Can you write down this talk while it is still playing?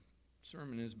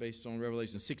sermon is based on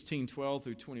Revelation 16:12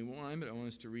 through 21, but I want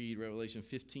us to read Revelation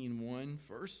 15:1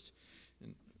 first,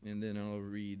 and then I'll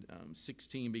read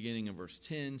 16 beginning in verse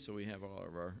 10, so we have all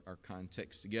of our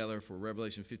context together. For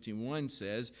Revelation 15:1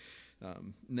 says,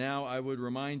 now I would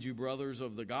remind you, brothers,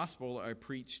 of the gospel I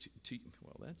preached to you.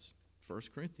 Well, that's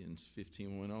 1 Corinthians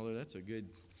 15:1, although that's a good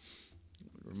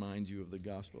remind you of the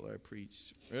gospel I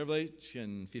preached.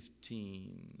 Revelation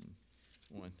 15:1.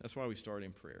 That's why we start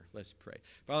in prayer. Let's pray.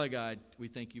 Father God, we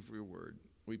thank you for your word.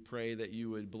 We pray that you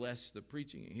would bless the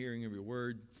preaching and hearing of your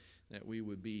word, that we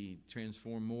would be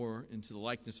transformed more into the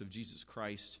likeness of Jesus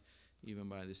Christ, even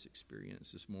by this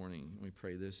experience this morning. We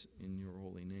pray this in your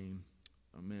holy name.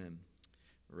 Amen.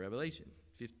 Revelation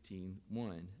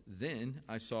 15:1. Then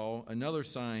I saw another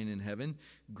sign in heaven,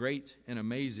 great and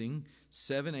amazing,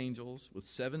 7 angels with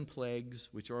 7 plagues,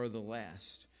 which are the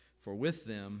last. For with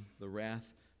them the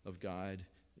wrath of God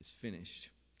is finished.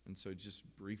 And so just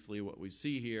briefly what we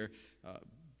see here,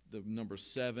 the number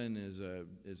 7 is a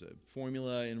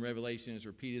formula in Revelation. It's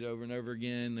repeated over and over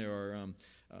again. There are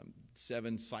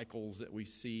 7 cycles that we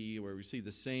see where we see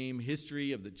the same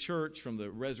history of the church from the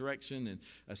resurrection and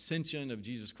ascension of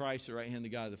Jesus Christ, the right hand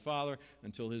of God the Father,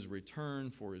 until his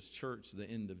return for his church, the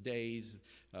end of days,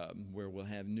 where we'll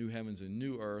have new heavens and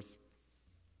new earth.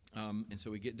 And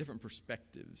so we get different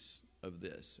perspectives of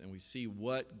this, and we see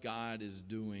what God is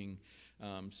doing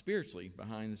spiritually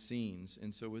behind the scenes.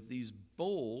 And so with these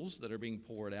bowls that are being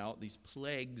poured out, these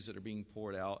plagues that are being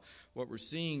poured out, what we're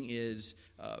seeing is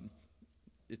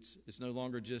it's no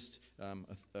longer just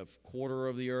a quarter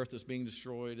of the earth that's being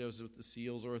destroyed as with the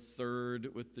seals, or a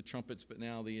third with the trumpets, but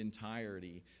now the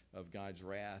entirety of God's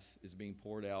wrath is being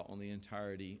poured out on the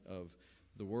entirety of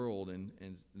the world. And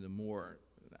the more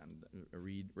I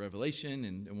read Revelation,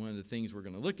 and one of the things we're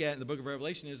going to look at in the book of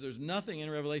Revelation is there's nothing in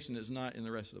Revelation that's not in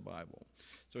the rest of the Bible.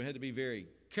 So we had to be very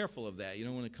careful of that. You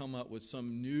don't want to come up with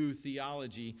some new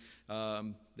theology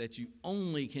that you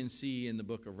only can see in the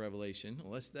book of Revelation,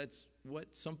 unless that's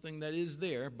something that is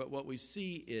there. But what we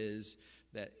see is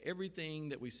that everything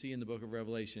that we see in the book of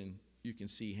Revelation, you can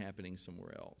see happening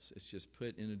somewhere else. It's just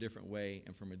put in a different way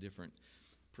and from a different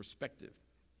perspective.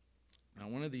 Now,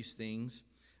 one of these things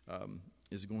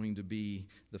is going to be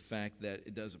the fact that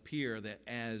it does appear that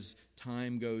as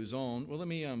time goes on, well, let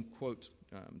me quote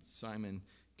Simon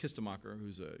Kistemacher,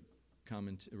 who's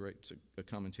writes a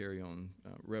commentary on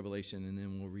Revelation, and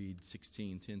then we'll read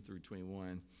 16:10 through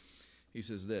 21. He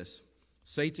says this: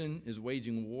 Satan is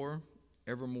waging war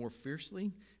ever more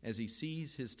fiercely as he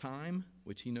sees his time,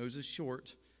 which he knows is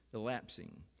short,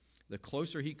 elapsing. The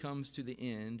closer he comes to the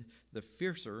end, the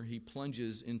fiercer he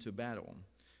plunges into battle.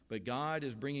 But God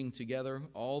is bringing together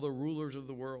all the rulers of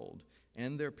the world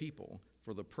and their people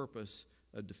for the purpose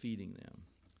of defeating them.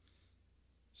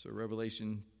 So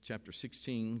Revelation chapter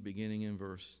 16, beginning in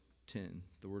verse 10,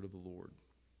 the word of the Lord.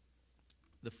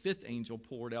 The 5th angel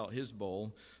poured out his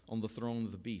bowl on the throne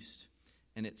of the beast,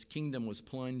 and its kingdom was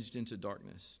plunged into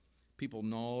darkness. People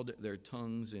gnawed their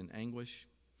tongues in anguish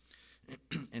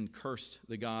and cursed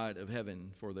the God of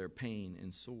heaven for their pain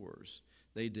and sores.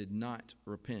 They did not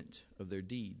repent of their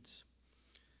deeds.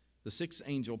 The 6th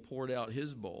angel poured out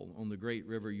his bowl on the great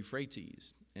river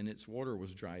Euphrates, and its water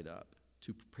was dried up,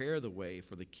 to prepare the way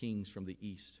for the kings from the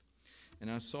east.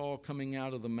 And I saw coming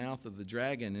out of the mouth of the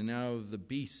dragon, and out of the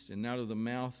beast, and out of the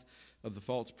mouth of the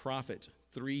false prophet,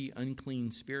 3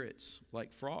 unclean spirits,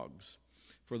 like frogs.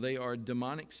 For they are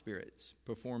demonic spirits,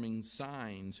 performing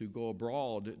signs, who go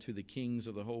abroad to the kings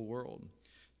of the whole world,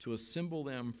 to assemble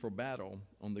them for battle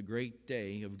on the great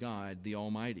day of God the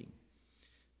Almighty.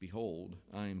 Behold,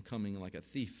 I am coming like a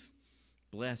thief.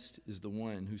 Blessed is the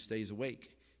one who stays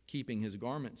awake, keeping his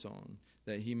garments on,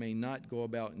 that he may not go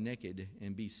about naked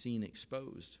and be seen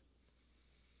exposed.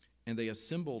 And they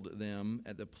assembled them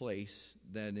at the place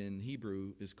that in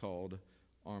Hebrew is called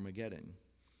Armageddon.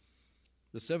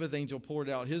 The 7th angel poured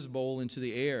out his bowl into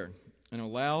the air, and a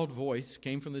loud voice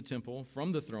came from the temple,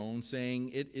 from the throne, saying,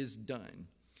 "It is done."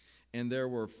 And there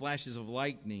were flashes of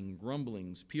lightning,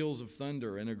 rumblings, peals of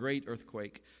thunder, and a great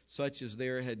earthquake, such as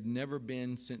there had never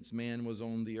been since man was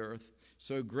on the earth.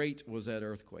 So great was that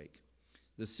earthquake.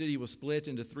 The city was split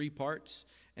into 3 parts,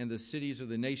 and the cities of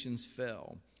the nations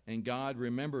fell. And God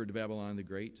remembered Babylon the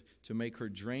Great, to make her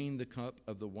drain the cup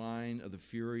of the wine of the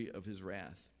fury of his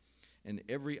wrath. And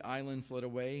every island fled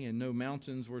away, and no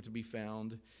mountains were to be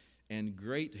found. And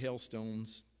great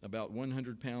hailstones, about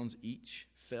 100 pounds each,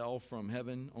 fell from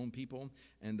heaven on people,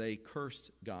 and they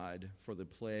cursed God for the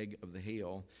plague of the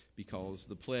hail, because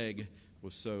the plague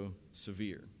was so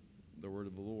severe. The word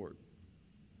of the Lord.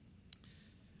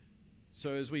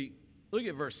 So as we look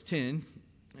at verse 10,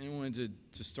 And I wanted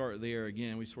to start there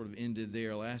again. We sort of ended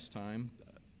there last time,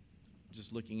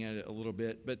 just looking at it a little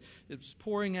bit. But it's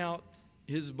pouring out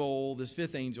his bowl, this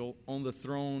fifth angel, on the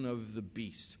throne of the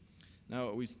beast. Now,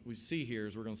 what we see here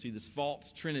is we're going to see this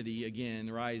false trinity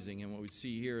again rising. And what we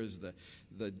see here is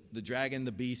the dragon,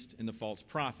 the beast, and the false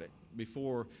prophet.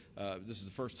 Before, this is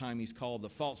the first time he's called the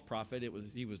false prophet.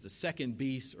 He was the second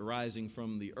beast arising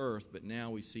from the earth. But now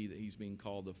we see that he's being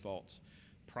called the false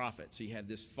prophets. You have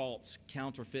this false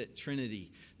counterfeit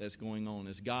trinity that's going on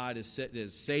as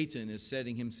Satan is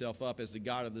setting himself up as the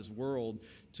God of this world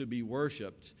to be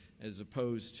worshipped as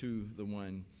opposed to the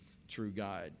one true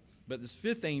God. But this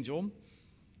fifth angel,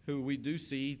 who we do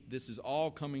see, this is all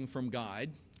coming from God.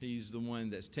 He's the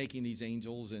one that's taking these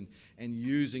angels and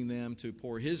using them to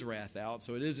pour his wrath out.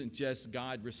 So it isn't just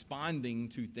God responding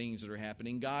to things that are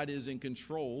happening. God is in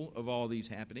control of all these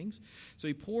happenings. So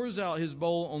he pours out his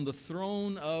bowl on the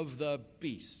throne of the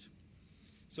beast.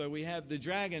 So we have the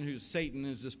dragon, who's Satan,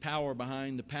 is this power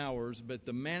behind the powers, but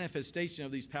the manifestation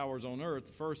of these powers on earth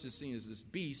first is seen as this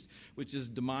beast, which is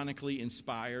demonically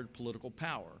inspired political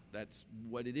power. That's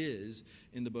what it is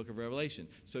in the book of Revelation.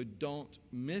 So don't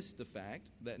miss the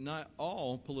fact that not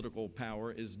all political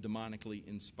power is demonically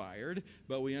inspired,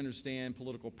 but we understand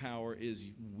political power is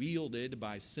wielded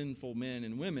by sinful men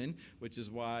and women, which is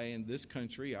why in this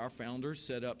country our founders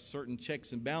set up certain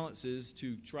checks and balances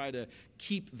to try to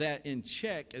keep that in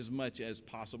check as much as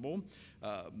possible.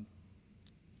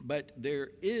 But there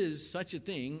is such a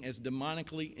thing as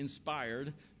demonically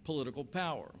inspired political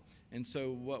power. And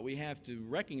so what we have to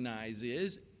recognize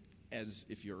is, as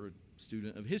if you're a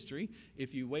student of history,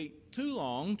 if you wait too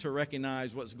long to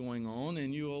recognize what's going on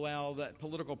and you allow that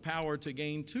political power to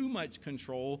gain too much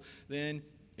control, then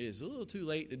it's a little too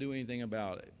late to do anything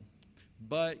about it.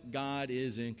 But God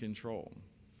is in control.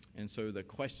 And so the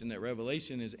question that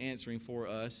Revelation is answering for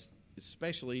us,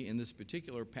 especially in this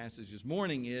particular passage this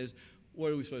morning, is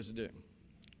what are we supposed to do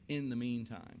in the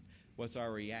meantime? What's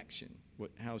our reaction?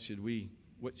 What should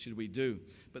we do?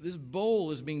 But this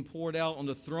bowl is being poured out on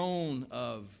the throne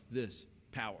of this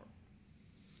power.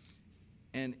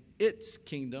 And its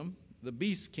kingdom, the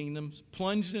beast's kingdom,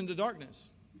 plunged into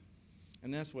darkness.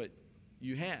 And that's what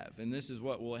you have. And this is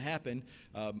what will happen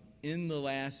in the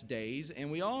last days. And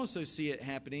we also see it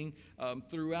happening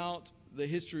throughout the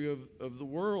history of the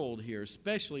world here,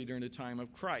 especially during the time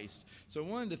of Christ. So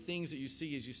one of the things that you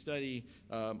see as you study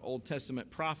Old Testament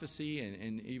prophecy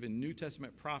and even New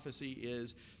Testament prophecy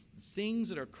is things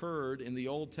that occurred in the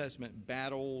Old Testament,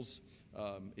 battles,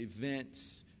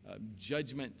 events,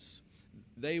 judgments.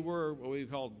 They were what we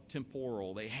call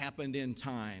temporal. They happened in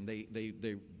time.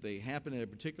 They happened at a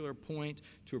particular point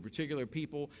to a particular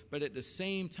people, but at the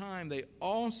same time, they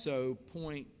also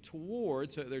point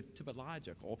towards, so they're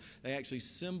typological. They actually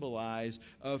symbolize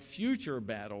a future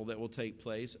battle that will take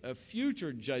place, a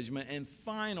future judgment and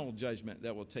final judgment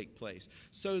that will take place,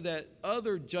 so that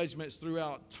other judgments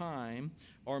throughout time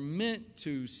are meant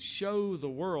to show the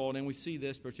world, and we see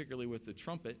this particularly with the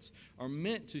trumpets, are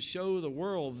meant to show the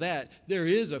world that there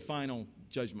is a final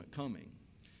judgment coming.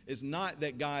 It's not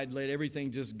that God let everything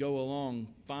just go along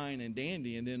fine and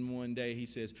dandy, and then one day he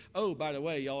says, oh, by the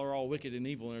way, y'all are all wicked and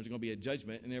evil, and there's going to be a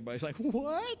judgment, and everybody's like,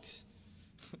 what?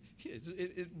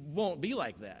 It won't be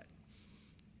like that.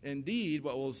 Indeed,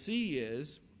 what we'll see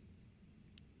is,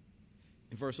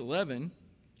 in verse 11,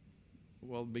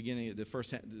 well, beginning at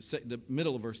the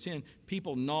middle of verse 10,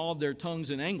 people gnawed their tongues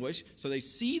in anguish, so they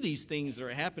see these things that are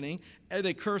happening, and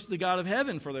they curse the God of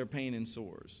heaven for their pain and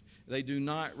sores. They do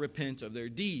not repent of their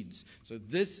deeds. So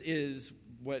this is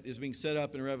what is being set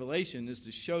up in Revelation, is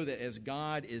to show that as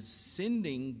God is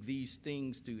sending these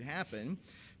things to happen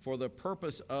for the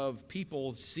purpose of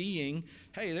people seeing,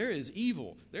 hey, there is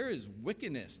evil, there is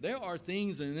wickedness, there are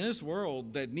things in this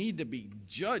world that need to be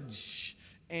judged.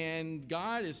 And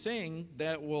God is saying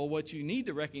that, well, what you need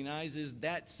to recognize is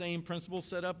that same principle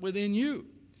set up within you.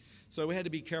 So we had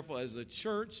to be careful as a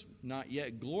church, not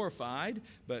yet glorified,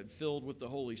 but filled with the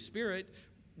Holy Spirit.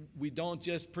 We don't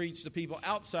just preach to people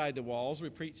outside the walls. We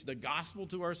preach the gospel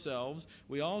to ourselves.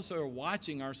 We also are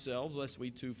watching ourselves, lest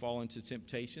we too fall into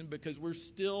temptation, because we're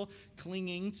still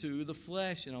clinging to the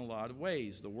flesh in a lot of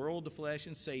ways. The world, the flesh,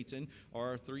 and Satan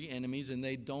are our three enemies, and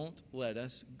they don't let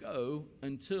us go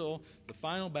until the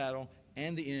final battle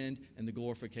and the end and the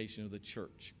glorification of the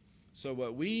church. So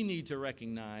what we need to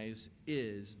recognize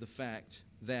is the fact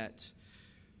that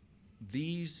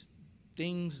these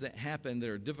things that happen that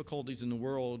are difficulties in the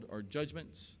world are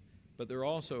judgments, but they're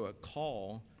also a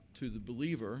call to the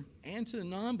believer and to the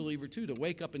non-believer too to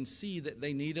wake up and see that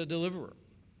they need a deliverer.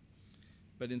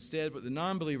 But instead, what the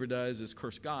non-believer does is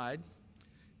curse God,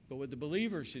 But what the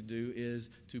believer should do is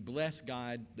to bless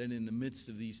God that in the midst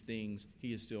of these things,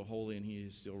 he is still holy and he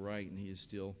is still right and he is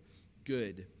still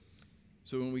good.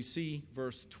 So when we see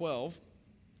verse 12,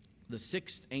 the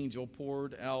sixth angel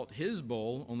poured out his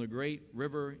bowl on the great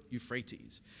river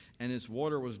Euphrates, and its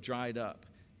water was dried up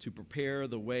to prepare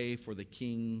the way for the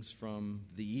kings from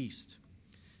the east.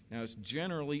 Now, it's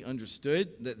generally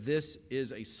understood that this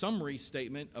is a summary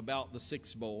statement about the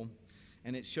sixth bowl,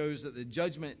 and it shows that the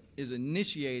judgment is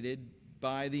initiated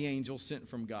by the angel sent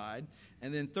from God.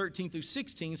 And then 13 through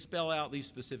 16 spell out these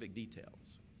specific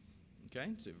details.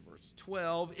 Okay, so verse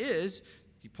 12 is,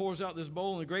 he pours out this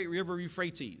bowl in the great river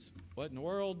Euphrates. What in the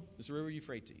world is the river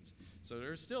Euphrates? So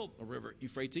there's still a river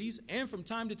Euphrates, and from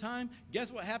time to time,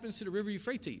 guess what happens to the river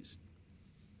Euphrates?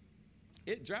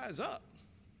 It dries up.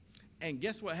 And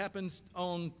guess what happens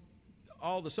on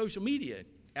all the social media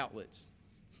outlets?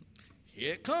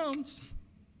 Here it comes,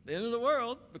 the end of the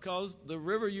world, because the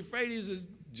river Euphrates is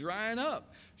drying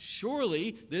up.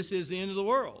 Surely this is the end of the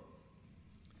world.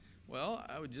 Well,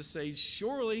 I would just say,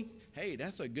 surely, hey,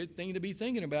 that's a good thing to be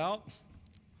thinking about.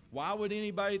 Why would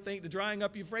anybody think the drying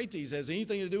up Euphrates has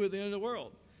anything to do with the end of the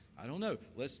world? I don't know.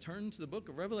 Let's turn to the book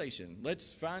of Revelation.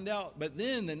 Let's find out. But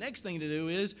then the next thing to do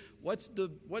is, what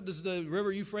does the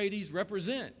river Euphrates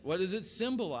represent? What does it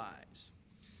symbolize?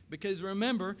 Because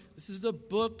remember, this is the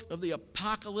book of the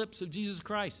apocalypse of Jesus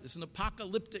Christ. It's an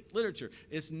apocalyptic literature.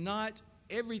 It's not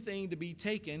everything to be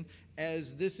taken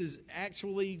as this is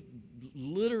actually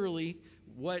literally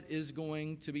what is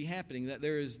going to be happening, that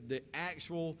there is the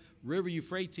actual river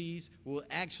Euphrates will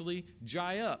actually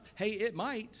dry up. Hey, it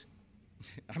might.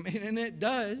 I mean, and it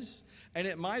does. And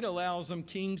it might allow some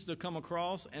kings to come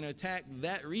across and attack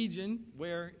that region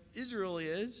where Israel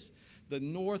is, the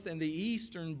north and the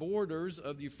eastern borders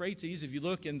of the Euphrates. If you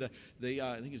look in the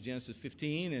I think it's Genesis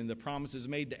 15, and the promises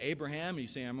made to Abraham,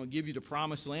 he's saying, I'm going to give you the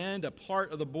promised land. A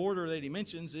part of the border that he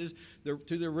mentions is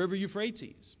to the river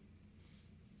Euphrates.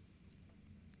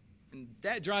 And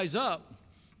that dries up,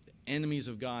 the enemies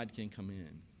of God can come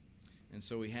in. And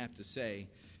so we have to say,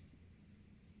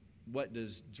 what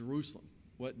does Jerusalem,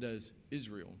 what does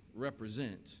Israel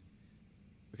represent?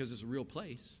 Because it's a real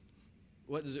place.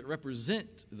 What does it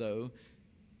represent, though,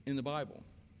 in the Bible,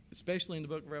 especially in the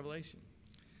book of Revelation?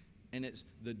 And it's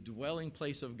the dwelling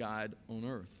place of God on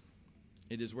earth.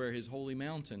 It is where his holy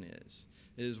mountain is.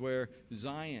 It is where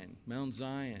Zion, Mount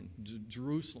Zion,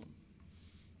 Jerusalem.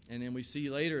 And then we see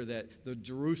later that the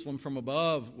Jerusalem from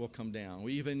above will come down.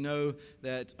 We even know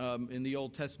that in the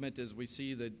Old Testament, as we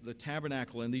see the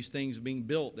tabernacle and these things being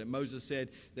built, that Moses said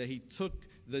that he took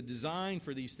the design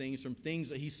for these things from things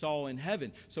that he saw in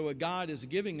heaven. So what God is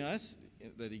giving us,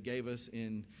 that he gave us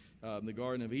in the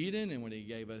Garden of Eden, and what he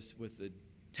gave us with the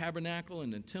tabernacle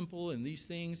and the temple and these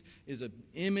things, is an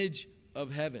image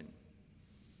of heaven.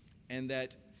 And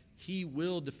that he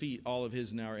will defeat all of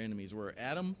his and our enemies. Where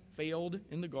Adam failed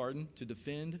in the garden to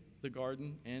defend the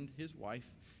garden and his wife,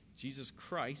 Jesus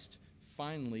Christ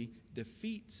finally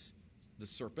defeats the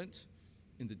serpent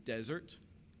in the desert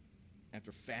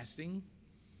after fasting,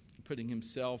 putting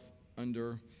himself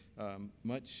under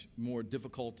much more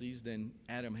difficulties than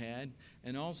Adam had,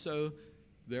 and also,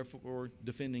 therefore,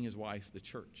 defending his wife, the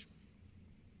church.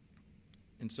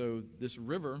 And so this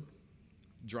river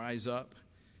dries up,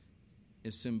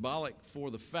 is symbolic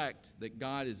for the fact that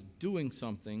God is doing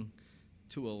something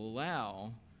to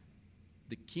allow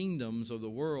the kingdoms of the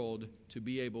world to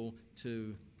be able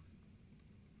to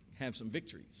have some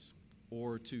victories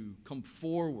or to come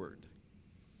forward.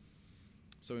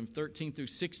 So in 13 through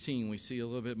 16, we see a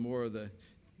little bit more of the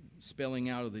spelling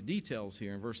out of the details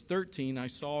here. In verse 13, I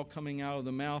saw coming out of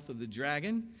the mouth of the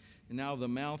dragon, and out of the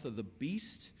mouth of the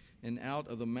beast, and out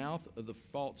of the mouth of the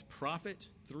false prophet,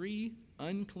 3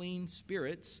 unclean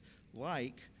spirits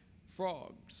like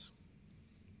frogs.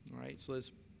 All right, so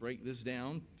let's break this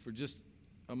down for just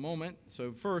a moment.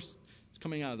 So first, it's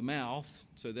coming out of the mouth.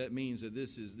 So that means that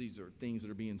these are things that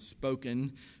are being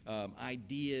spoken,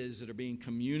 ideas that are being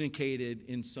communicated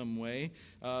in some way.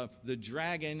 The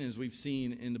dragon, as we've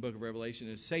seen in the book of Revelation,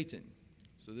 is Satan.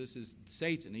 So this is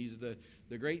Satan. He's the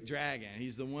great dragon.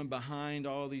 He's the one behind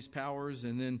all these powers.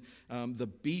 And then the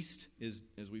beast is,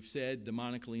 as we've said,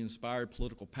 demonically inspired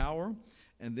political power.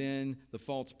 And then the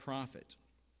false prophet.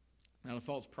 Now, the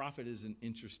false prophet is an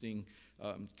interesting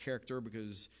character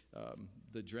because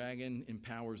the dragon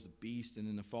empowers the beast, and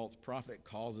then the false prophet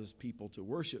causes people to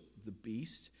worship the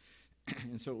beast.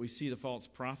 And so what we see the false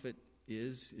prophet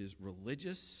is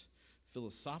religious,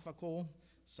 philosophical,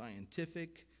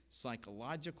 scientific,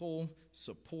 psychological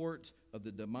support of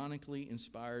the demonically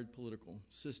inspired political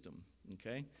system.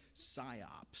 Okay?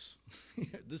 Psyops,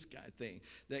 this kind of thing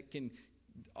that can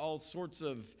all sorts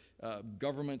of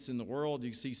governments in the world.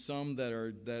 You see some that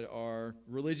are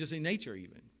religious in nature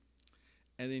even.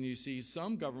 And then you see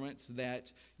some governments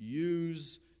that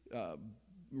use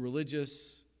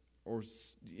religious,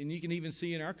 and you can even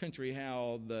see in our country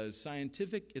how the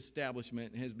scientific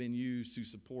establishment has been used to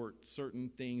support certain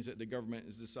things that the government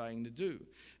is deciding to do.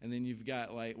 And then you've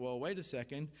got like, well, wait a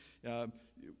second,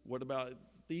 what about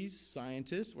these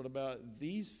scientists? What about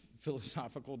these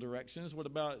philosophical directions? What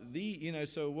about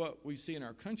so what we see in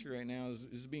our country right now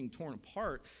is being torn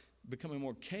apart, becoming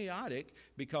more chaotic,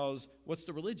 because what's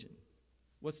the religion?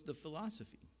 What's the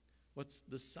philosophy? What's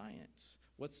the science?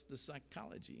 What's the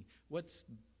psychology? What's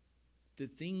the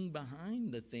thing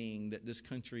behind the thing that this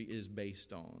country is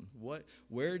based on?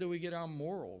 Where do we get our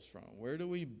morals from?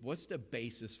 What's the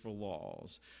basis for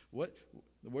laws? What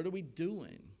are we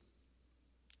doing?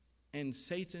 And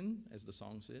Satan, as the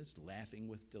song says, laughing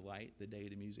with delight the day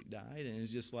the music died. And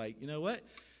it's just like, you know what?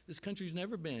 This country's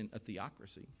never been a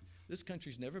theocracy. This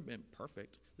country's never been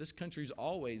perfect. This country's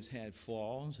always had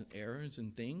flaws and errors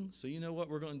and things. So you know what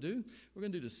we're going to do? We're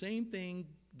going to do the same thing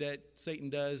that Satan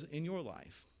does in your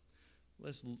life.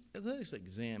 Let's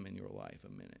examine your life a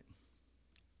minute.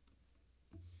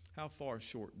 How far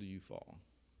short do you fall?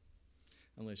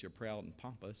 Unless you're proud and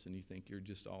pompous and you think you're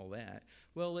just all that.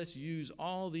 Well, let's use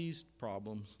all these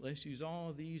problems. Let's use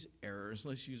all these errors.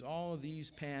 Let's use all of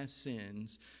these past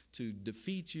sins to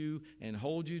defeat you and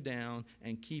hold you down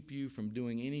and keep you from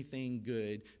doing anything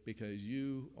good because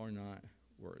you are not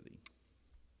worthy.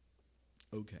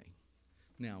 Okay,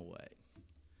 now what?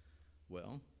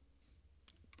 Well,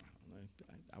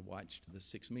 I watched The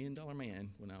 $6 Million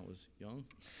Man when I was young.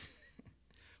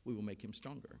 We will make him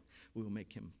stronger. We will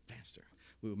make him faster.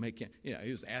 We will make him, he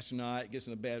was an astronaut, gets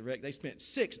in a bad wreck. They spent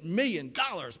 $6 million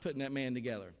putting that man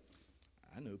together.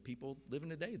 I know people living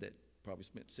today that probably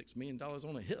spent $6 million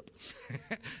on a hip,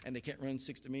 and they can't run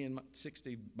 60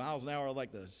 miles an hour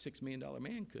like the $6 million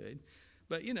man could.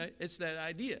 But, it's that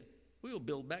idea. We will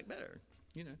build back better.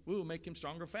 We will make him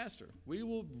stronger, faster. We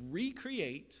will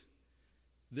recreate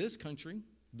this country,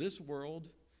 this world,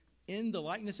 in the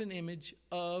likeness and image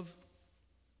of,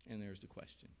 and there's the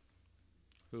question,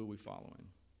 who are we following?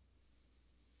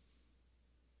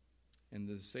 And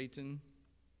the Satan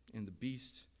and the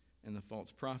beast and the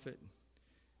false prophet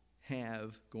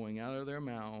have, going out of their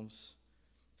mouths,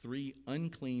 3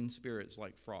 unclean spirits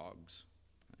like frogs.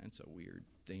 That's a weird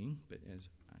thing, but as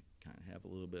I kind of have a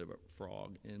little bit of a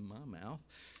frog in my mouth,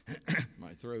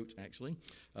 my throat actually,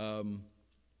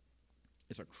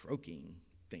 it's a croaking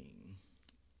thing.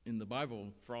 In the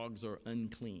Bible, frogs are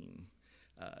unclean.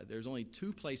 There's only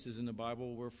 2 places in the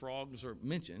Bible where frogs are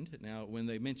mentioned. Now, when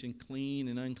they mention clean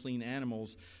and unclean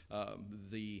animals,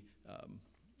 the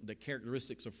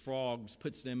characteristics of frogs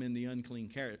puts them in the unclean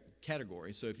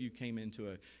category. So if you came into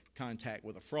a contact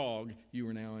with a frog, you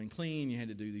were now unclean. You had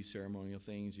to do these ceremonial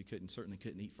things. You certainly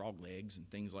couldn't eat frog legs and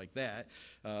things like that.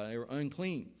 They were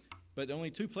unclean. But the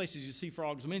only 2 places you see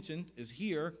frogs mentioned is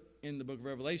here in the book of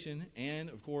Revelation, and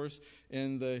of course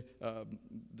in the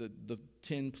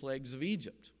 10 plagues of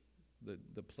Egypt,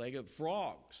 the plague of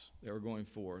frogs they were going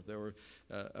for. There were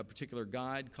a particular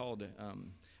god called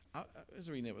I was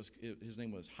reading his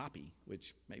name was Hoppy,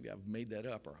 which maybe I've made that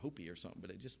up, or Hopi or something, but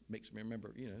it just makes me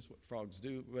remember, that's what frogs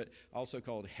do. But also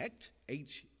called Heqt,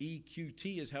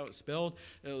 H-E-Q-T is how it's spelled.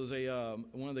 It was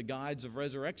one of the gods of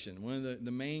resurrection, one of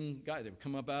the main gods. They would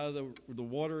come up out of the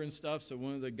water and stuff. So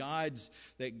one of the gods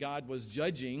that God was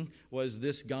judging was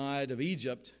this god of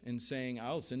Egypt, and saying,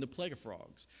 I'll send a plague of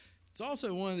frogs. It's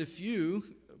also one of the few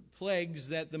plagues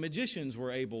that the magicians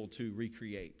were able to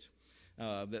recreate.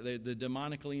 The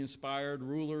demonically inspired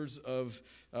rulers of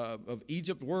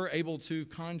Egypt were able to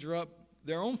conjure up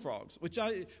their own frogs, which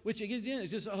again is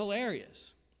just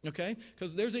hilarious, okay?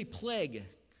 Because there's a plague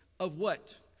of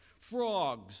what?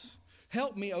 Frogs.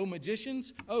 Help me, oh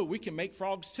magicians. Oh, we can make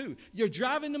frogs too. You're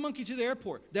driving the monkey to the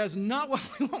airport. That's not what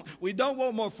we want. We don't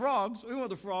want more frogs. We want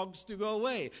the frogs to go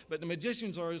away. But the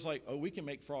magicians are just like, oh, we can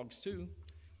make frogs too.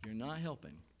 You're not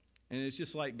helping. And it's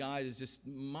just like God is just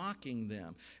mocking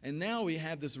them. And now we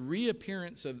have this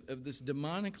reappearance of this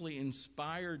demonically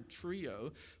inspired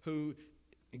trio who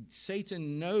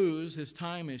Satan knows his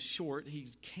time is short. He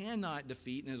cannot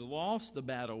defeat and has lost the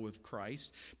battle with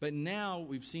Christ. But now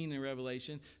we've seen in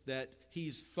Revelation that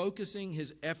he's focusing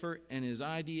his effort and his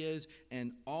ideas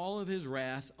and all of his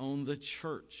wrath on the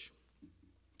church.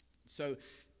 So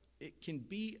it can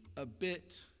be a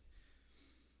bit...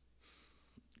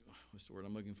 what's the word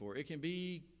I'm looking for? It can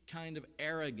be kind of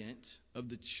arrogant of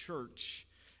the church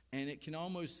And it can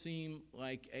almost seem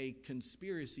like a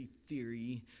conspiracy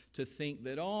theory to think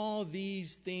that all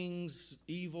these things,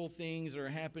 evil things that are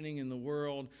happening in the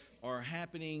world, are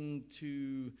happening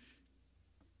to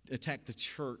attack the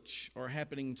church, or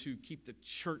happening to keep the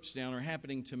church down, or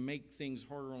happening to make things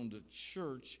harder on the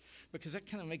church, because that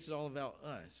kind of makes it all about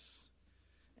us.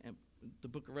 And the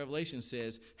book of Revelation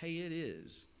says, hey, it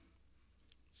is.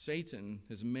 Satan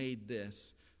has made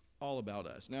this all about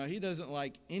us. Now, he doesn't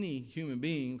like any human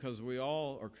being, because we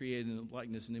all are created in the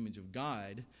likeness and image of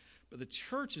God, but the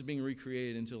church is being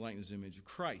recreated into the likeness and image of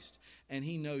Christ, and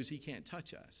he knows he can't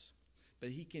touch us, but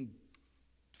he can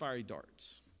fire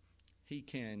darts. He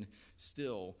can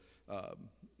still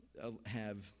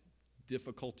have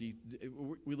difficulty.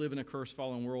 We live in a cursed,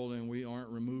 fallen world, and we aren't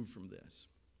removed from this.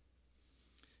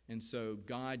 And so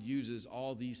God uses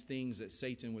all these things that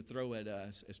Satan would throw at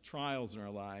us as trials in our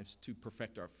lives to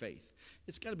perfect our faith.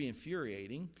 It's got to be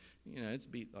infuriating. You know, it's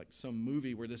be like some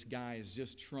movie where this guy is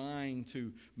just trying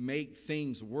to make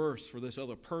things worse for this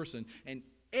other person, and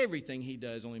everything he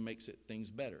does only makes things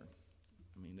better.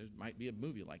 I mean, there might be a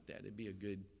movie like that. It'd be a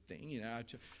good thing. You know,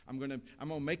 I'm gonna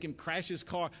make him crash his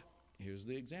car. Here's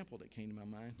the example that came to my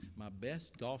mind. My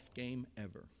best golf game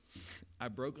ever. I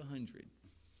broke 100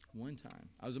 one time.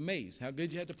 I was amazed how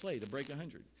good you had to play to break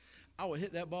 100. I would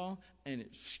hit that ball, and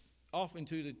it off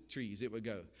into the trees it would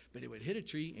go. But it would hit a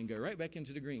tree and go right back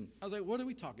into the green. I was like, what are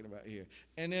we talking about here?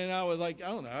 And then I would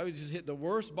I would just hit the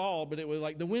worst ball, but it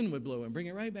would the wind would blow and bring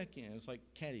it right back in. It's like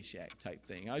Caddyshack type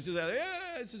thing. I was just like,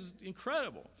 yeah, it's just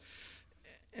incredible.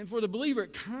 And for the believer,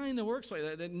 it kind of works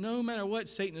like that no matter what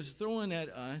Satan is throwing at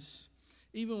us,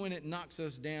 even when it knocks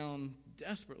us down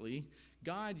desperately,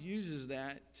 God uses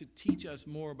that to teach us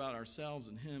more about ourselves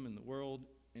and him and the world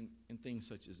and things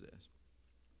such as this.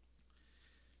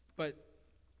 But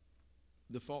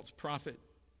the false prophet,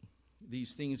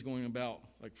 these things going about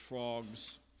like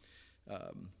frogs,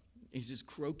 he's just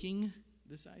croaking,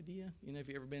 this idea. You know, if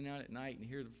you've ever been out at night and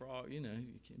hear the frog, you know,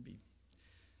 it can be,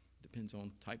 depends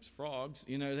on types of frogs,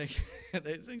 you know, they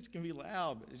things can be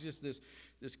loud, but it's just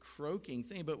this croaking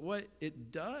thing. But what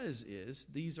it does is,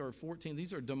 these are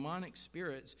demonic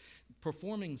spirits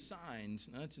performing signs.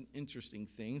 Now, that's an interesting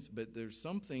thing, but there's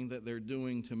something that they're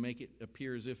doing to make it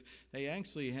appear as if they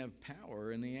actually have power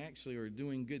and they actually are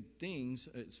doing good things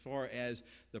as far as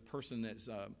the person that's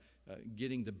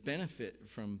getting the benefit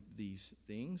from these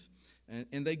things.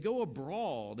 And they go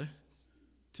abroad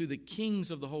to the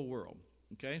kings of the whole world.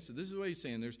 Okay, so this is what he's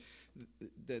saying.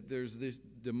 There's this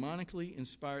demonically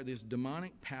inspired, this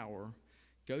demonic power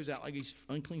goes out like these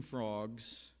unclean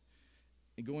frogs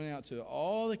and going out to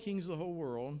all the kings of the whole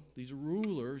world, these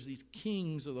rulers, these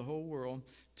kings of the whole world,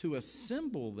 to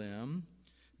assemble them.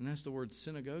 And that's the word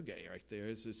synagogue right there.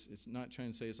 It's not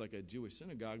trying to say it's like a Jewish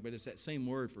synagogue, but it's that same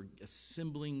word for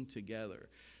assembling together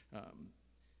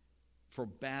for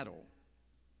battle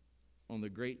on the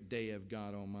great day of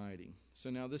God Almighty. So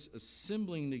now this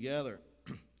assembling together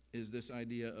is this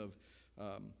idea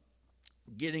of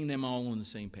getting them all on the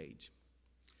same page.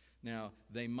 Now,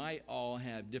 they might all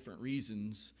have different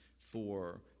reasons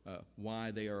for why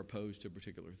they are opposed to a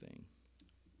particular thing.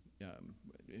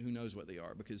 Who knows what they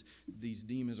are, because these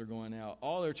demons are going out.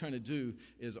 All they're trying to do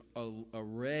is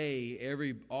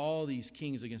array all these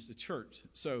kings against the church.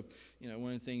 So, you know,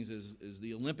 one of the things is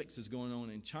the Olympics is going on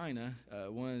in China.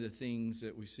 One of the things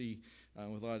that we see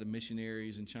with a lot of the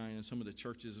missionaries in China, some of the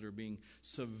churches that are being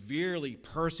severely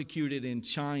persecuted in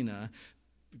China,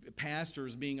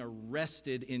 pastors being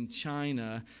arrested in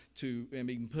China and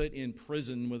being put in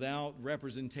prison without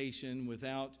representation,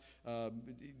 without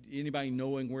anybody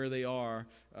knowing where they are.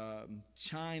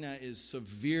 China is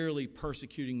severely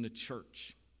persecuting the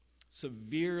church.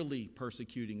 Severely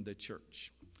persecuting the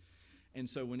church. And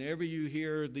so whenever you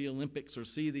hear the Olympics or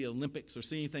see the Olympics or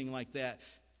see anything like that,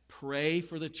 pray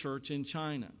for the church in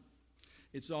China.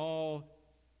 It's all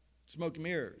smoke and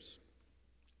mirrors.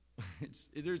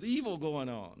 There's evil going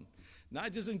on.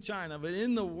 Not just in China, but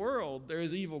in the world, there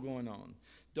is evil going on.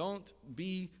 Don't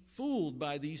be fooled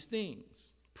by these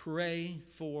things. Pray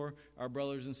for our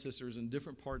brothers and sisters in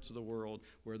different parts of the world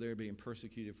where they're being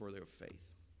persecuted for their faith.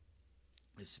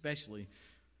 Especially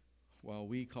while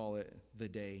we call it the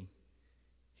day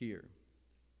here.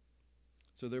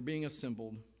 So they're being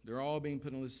assembled. They're all being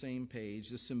put on the same page.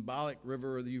 The symbolic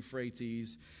river of the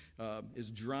Euphrates is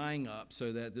drying up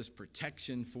so that this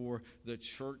protection for the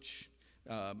church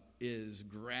is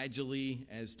gradually,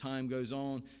 as time goes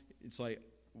on, it's like,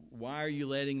 why are you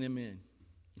letting them in?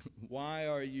 Why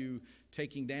are you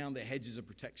taking down the hedges of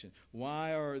protection?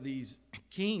 Why are these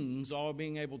kings all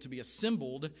being able to be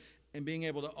assembled and being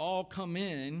able to all come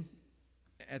in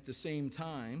at the same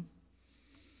time?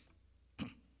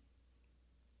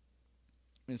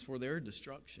 And it's for their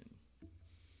destruction.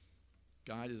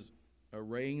 God is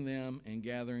arraying them and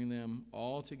gathering them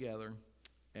all together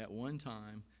at one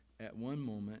time, at one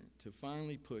moment, to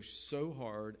finally push so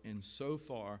hard and so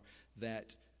far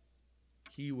that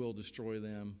he will destroy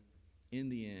them in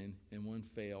the end in one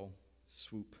fell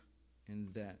swoop.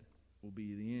 And that will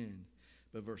be the end.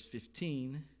 But verse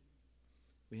 15,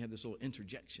 we have this little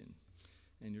interjection.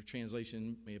 And your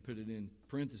translation may have put it in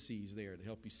parentheses there to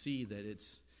help you see that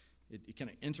it kind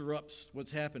of interrupts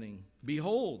what's happening.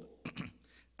 Behold,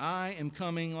 I am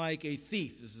coming like a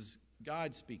thief. This is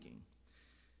God speaking.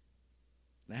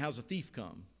 Now, how's a thief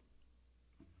come?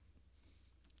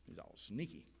 He's all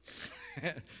sneaky.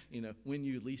 When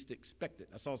you least expect it.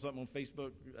 I saw something on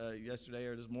Facebook yesterday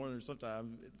or this morning or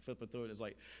sometime, flipping through it. It's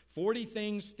like 40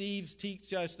 things thieves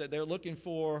teach us that they're looking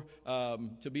for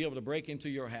to be able to break into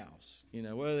your house.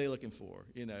 What are they looking for?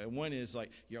 One is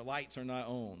like your lights are not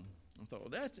on. I thought, well,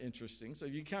 that's interesting. So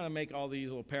you kind of make all these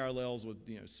little parallels with,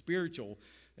 spiritual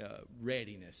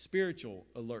readiness, spiritual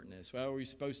alertness. What are we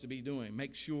supposed to be doing?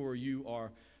 Make sure you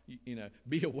are,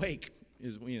 be awake.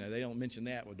 They don't mention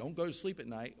that. Well, don't go to sleep at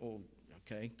night. Well,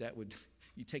 okay, that would,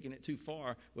 you're taking it too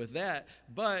far with that.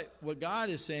 But what God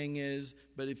is saying is,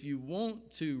 but if you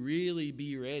want to really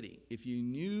be ready, if you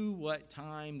knew what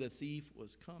time the thief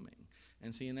was coming,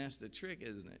 and that's the trick,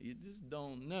 isn't it? You just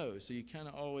don't know. So you kind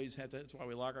of always have to, that's why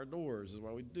we lock our doors, that's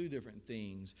why we do different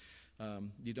things.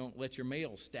 You don't let your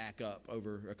mail stack up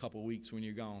over a couple of weeks when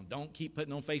you're gone. Don't keep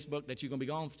putting on Facebook that you're going to be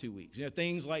gone for 2 weeks.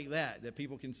 Things like that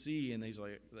people can see, and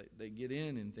they get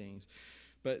in and things.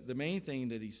 But the main thing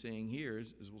that he's saying here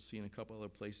is we'll see in a couple other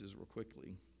places real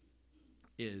quickly,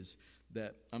 is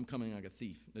that I'm coming like a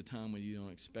thief, the time when you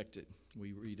don't expect it.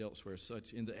 We read elsewhere, as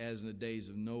in the days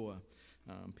of Noah,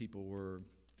 people were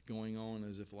going on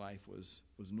as if life was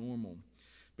normal.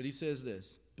 But he says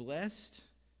this, blessed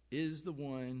is the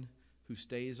one who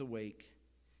stays awake,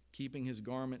 keeping his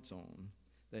garments on,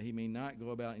 that he may not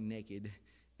go about naked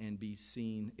and be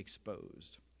seen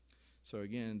exposed. So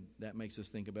again, that makes us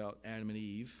think about Adam and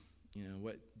Eve,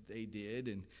 what they did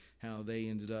and how they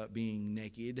ended up being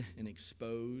naked and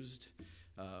exposed.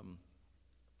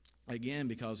 Again,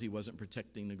 because he wasn't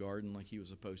protecting the garden like he was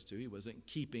supposed to. He wasn't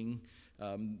keeping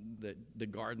the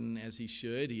garden as he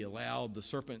should. He allowed the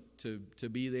serpent to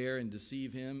be there and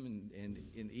deceive him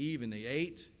and Eve, and they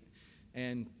ate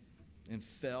and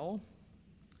fell.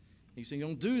 He's saying,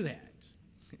 don't do that.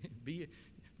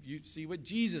 You see what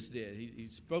Jesus did. He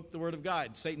spoke the word of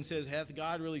God. Satan says, hath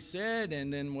God really said?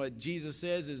 And then what Jesus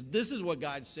says is, this is what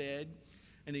God said.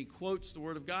 And he quotes the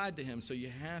word of God to him. So you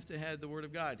have to have the word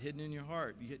of God hidden in your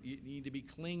heart. You need to be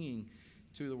clinging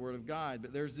to the word of God.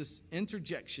 But there's this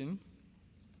interjection.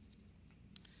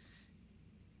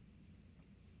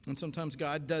 And sometimes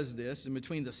God does this in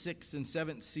between the sixth and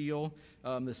seventh seal.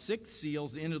 The sixth seal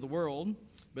is the end of the world.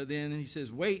 But then he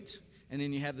says, wait. And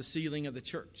then you have the sealing of the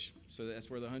church. So that's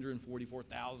where the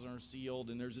 144,000 are sealed.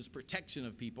 And there's this protection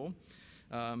of people.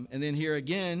 And then here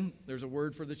again, there's a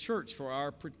word for the church, for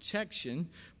our protection.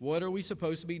 What are we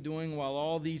supposed to be doing while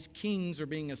all these kings are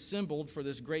being assembled for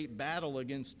this great battle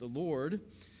against the Lord?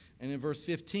 And in verse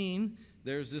 15,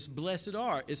 there's this blessed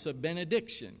are. It's a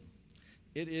benediction.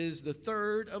 It is the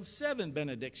third of 7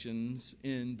 benedictions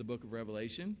in the book of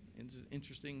Revelation. It's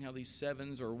interesting how these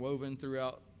 7s are woven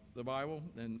throughout the Bible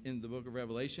and in the book of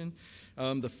Revelation.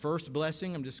 The first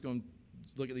blessing, I'm just going to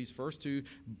look at these first two,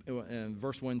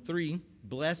 verse 1-3.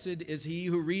 Blessed is he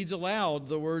who reads aloud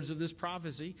the words of this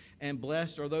prophecy, and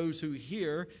blessed are those who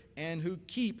hear and who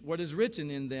keep what is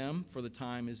written in them, for the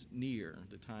time is near,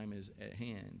 the time is at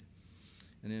hand.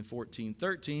 And then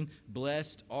 14:13,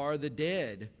 blessed are the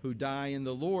dead who die in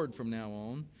the Lord from now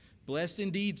on. Blessed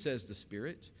indeed, says the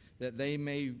Spirit, that they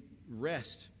may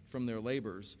rest from their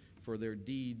labors, for their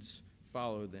deeds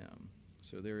follow them.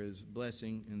 So there is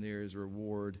blessing and there is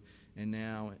reward. And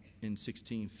now in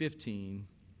 16:15,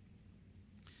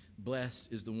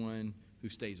 blessed is the one who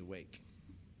stays awake,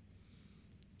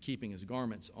 keeping his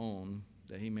garments on,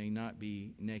 that he may not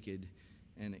be naked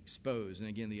and exposed. And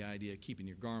again, the idea of keeping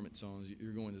your garments on is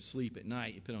you're going to sleep at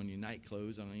night. You put on your night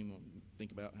clothes. I don't even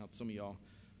think about how some of y'all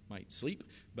might sleep.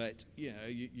 But,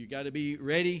 you got to be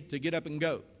ready to get up and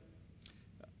go.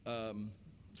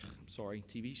 Sorry,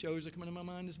 TV shows are coming to my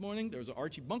mind this morning. There was an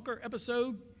Archie Bunker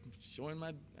episode showing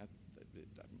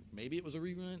maybe it was a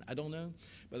rerun, I don't know.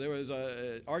 But there was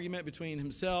an argument between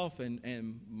himself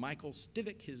and Michael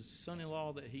Stivic, his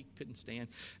son-in-law that he couldn't stand.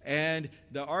 And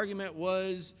the argument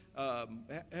was,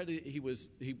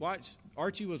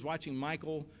 Archie was watching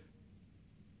Michael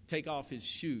take off his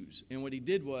shoes. And what he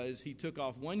did was he took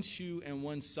off one shoe and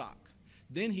one sock.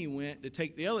 Then he went to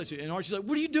take the other shoe. And Archie's like,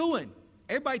 what are you doing?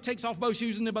 everybody takes off both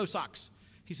shoes and their both socks.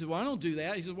 He said, well, I don't do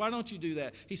that. He said, why don't you do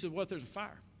that? He said, what if there's a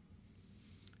fire?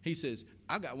 He says,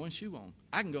 I've got one shoe on.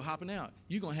 I can go hopping out.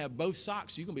 You're going to have both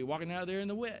socks. You're going to be walking out there in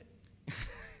the wet.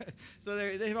 So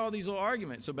they have all these little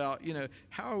arguments about,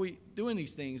 how are we doing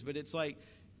these things? But it's like,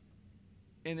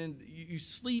 and then you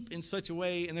sleep in such a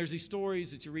way, and there's these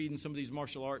stories that you read in some of these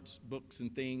martial arts books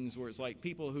and things where it's like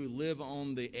people who live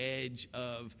on the edge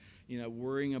of,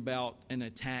 worrying about an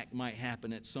attack might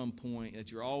happen at some point, that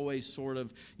you're always sort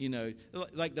of,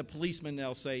 like the policemen,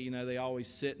 they'll say, they always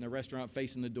sit in a restaurant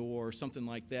facing the door or something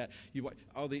like that.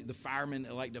 All the firemen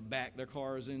that like to back their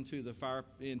cars into the parking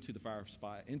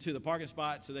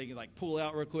spot so they can like pull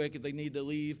out real quick if they need to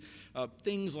leave.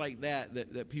 Things like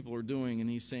that people are doing, and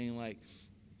he's saying like,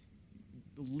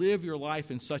 live your life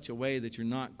in such a way that you're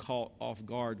not caught off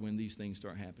guard when these things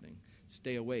start happening.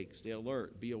 Stay awake, stay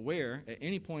alert, be aware at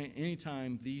any point, any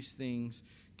time these things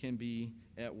can be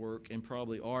at work and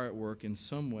probably are at work in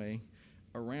some way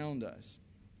around us.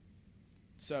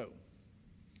 So,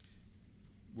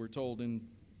 we're told in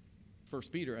 1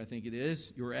 Peter, I think it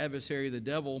is, your adversary, the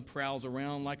devil, prowls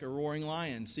around like a roaring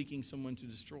lion, seeking someone to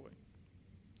destroy.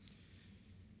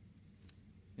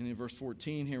 And in verse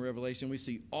 14 here in Revelation, we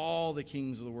see all the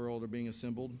kings of the world are being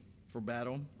assembled for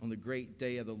battle on the great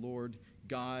day of the Lord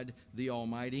God, the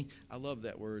Almighty. I love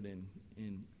that word in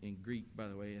Greek, by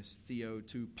the way. It's theo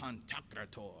to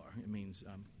pantokrator. It means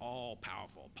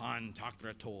all-powerful,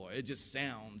 pantokrator. It just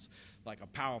sounds like a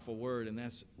powerful word, and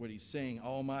that's what he's saying.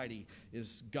 Almighty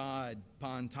is God,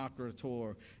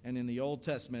 pantokrator. And in the Old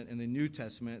Testament and the New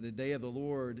Testament, the day of the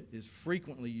Lord is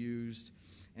frequently used,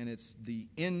 and it's the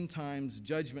end times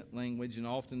judgment language, and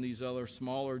often these other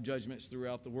smaller judgments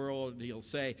throughout the world. He'll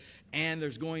say, and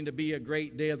there's going to be a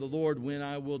great day of the Lord when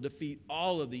I will defeat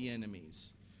all of the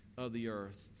enemies of the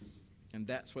earth. And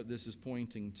that's what this is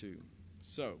pointing to.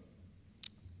 So,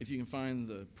 if you can find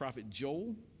the prophet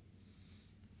Joel,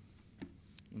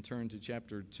 and turn to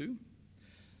chapter 2.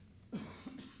 I'm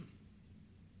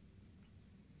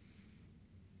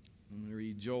going to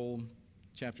read Joel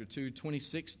chapter 2,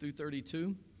 26 through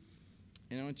 32.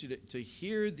 And I want you to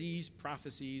hear these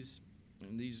prophecies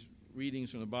and these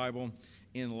readings from the Bible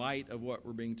in light of what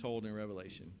we're being told in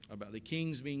Revelation about the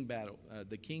kings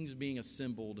being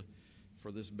assembled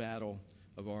for this battle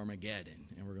of Armageddon.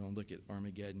 And we're going to look at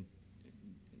Armageddon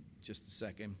in just a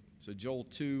second. So Joel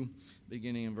 2,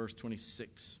 beginning in verse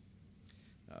 26.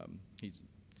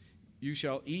 You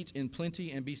shall eat in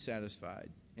plenty and be satisfied,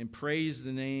 and praise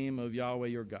the name of Yahweh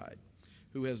your God,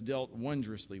 who has dealt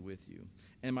wondrously with you.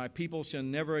 And my people shall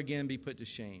never again be put to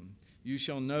shame. You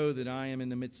shall know that I am in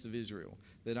the midst of Israel,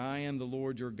 that I am the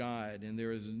Lord your God, and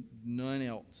there is none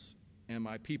else. And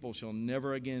my people shall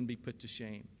never again be put to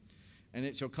shame. And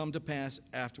it shall come to pass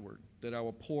afterward that I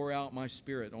will pour out my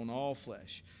spirit on all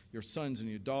flesh. Your sons and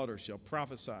your daughters shall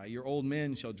prophesy. Your old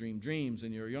men shall dream dreams,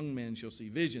 and your young men shall see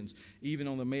visions. Even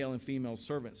on the male and female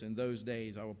servants in those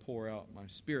days I will pour out my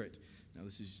spirit. Now,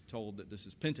 this is told that this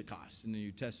is Pentecost in the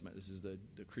New Testament. This is the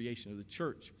creation of the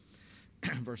church.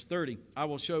 Verse 30, I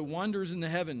will show wonders in the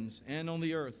heavens and on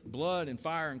the earth, blood and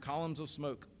fire and columns of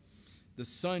smoke. The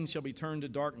sun shall be turned to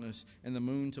darkness and the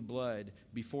moon to blood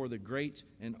before the great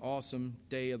and awesome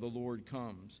day of the Lord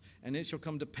comes. And it shall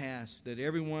come to pass that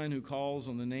everyone who calls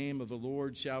on the name of the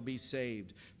Lord shall be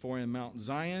saved. For in Mount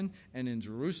Zion and in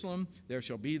Jerusalem there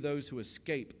shall be those who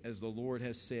escape, as the Lord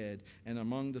has said, and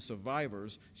among the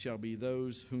survivors shall be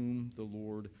those whom the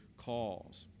Lord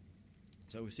calls.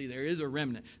 So we see there is a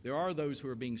remnant. There are those who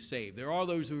are being saved. There are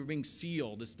those who are being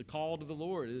sealed. It's the call to the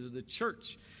Lord. It is the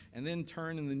church. And then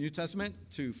turn in the New Testament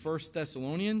to 1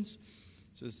 Thessalonians.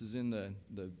 So this is in the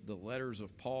letters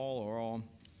of Paul are all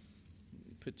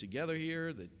put together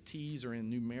here. The T's are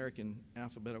in numeric and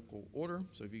alphabetical order.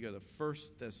 So if you go to 1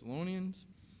 Thessalonians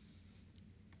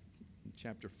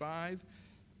chapter 5.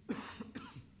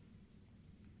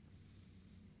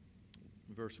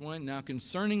 Verse 1, now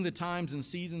concerning the times and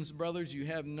seasons, brothers, you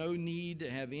have no need to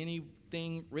have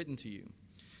anything written to you.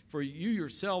 For you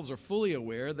yourselves are fully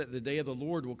aware that the day of the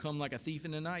Lord will come like a thief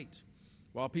in the night.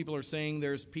 While people are saying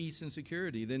there's peace and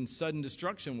security, then sudden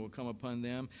destruction will come upon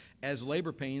them as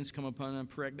labor pains come upon a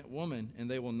pregnant woman,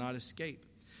 and they will not escape.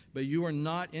 But you are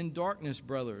not in darkness,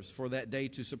 brothers, for that day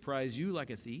to surprise you like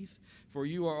a thief. For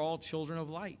you are all children of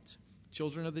light,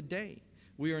 children of the day.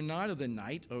 We are not of the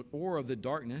night or of the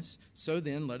darkness, so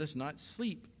then let us not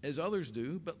sleep as others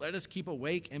do, but let us keep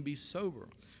awake and be sober.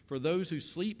 For those who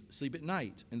sleep, sleep at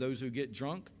night, and those who get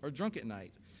drunk are drunk at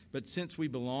night. But since we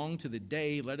belong to the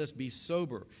day, let us be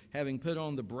sober, having put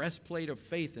on the breastplate of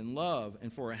faith and love,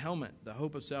 and for a helmet, the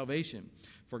hope of salvation.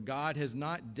 For God has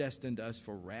not destined us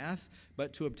for wrath,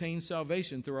 but to obtain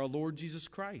salvation through our Lord Jesus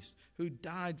Christ, who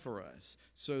died for us,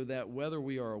 so that whether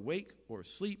we are awake or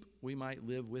asleep, we might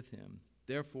live with him.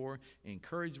 Therefore,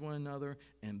 encourage one another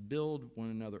and build one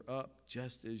another up,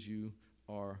 just as you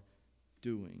are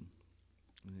doing.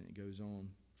 And then it goes on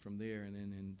from there. And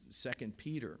then in 2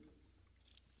 Peter,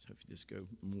 so if you just go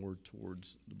more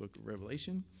towards the book of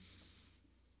Revelation.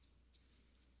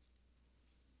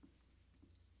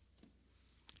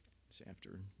 It's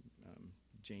after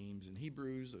James and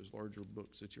Hebrews, those larger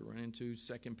books that you'll run into.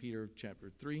 2 Peter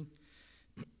chapter 3.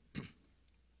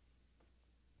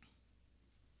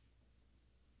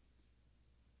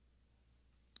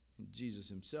 Jesus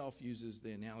himself uses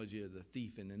the analogy of the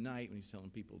thief in the night when he's telling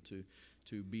people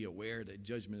to be aware that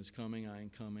judgment is coming. I am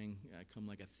coming. I come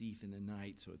like a thief in the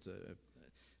night. So it's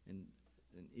an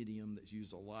idiom that's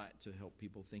used a lot to help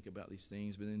people think about these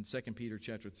things. But in 2 Peter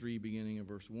chapter 3, beginning of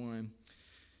verse 1,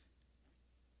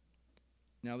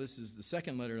 now this is the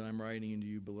second letter that I'm writing unto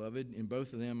you, beloved. In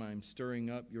both of them I'm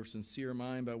stirring up your sincere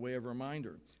mind by way of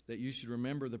reminder, that you should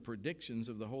remember the predictions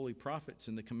of the holy prophets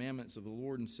and the commandments of the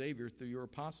Lord and Savior through your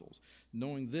apostles,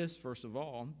 knowing this, first of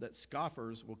all, that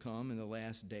scoffers will come in the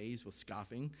last days with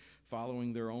scoffing,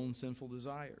 following their own sinful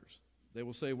desires. They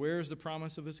will say, where is the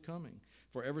promise of his coming?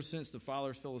 For ever since the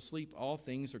fathers fell asleep, all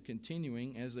things are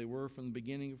continuing as they were from the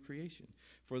beginning of creation.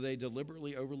 For they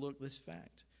deliberately overlook this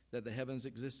fact, that the heavens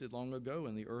existed long ago,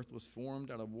 and the earth was formed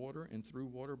out of water and through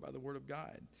water by the word of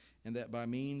God, and that by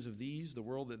means of these the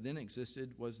world that then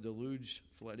existed was deluged,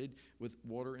 flooded with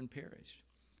water, and perished.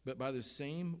 But by the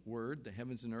same word, the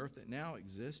heavens and earth that now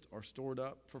exist are stored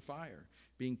up for fire,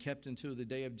 being kept until the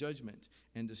day of judgment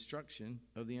and destruction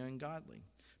of the ungodly.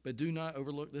 But do not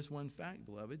overlook this one fact,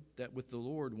 beloved, that with the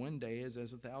Lord 1 day is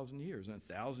as 1,000 years, and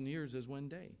 1,000 years as 1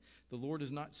 day. The Lord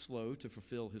is not slow to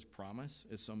fulfill his promise,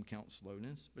 as some count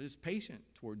slowness, but is patient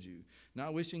towards you,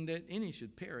 not wishing that any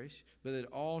should perish, but that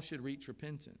all should reach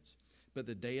repentance. But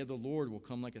the day of the Lord will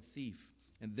come like a thief,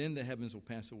 and then the heavens will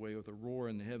pass away with a roar,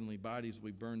 and the heavenly bodies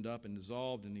will be burned up and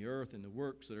dissolved, and the earth and the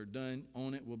works that are done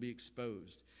on it will be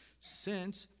exposed.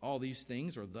 Since all these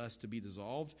things are thus to be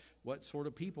dissolved, what sort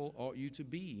of people ought you to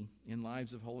be in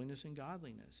lives of holiness and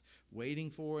godliness,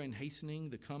 waiting for and hastening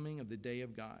the coming of the day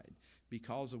of God,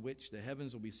 because of which the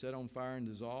heavens will be set on fire and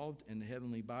dissolved, and the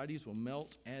heavenly bodies will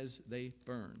melt as they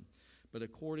burn. But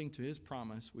according to his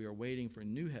promise, we are waiting for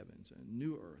new heavens and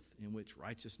new earth in which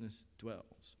righteousness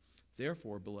dwells.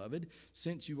 Therefore, beloved,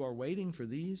 since you are waiting for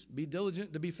these, be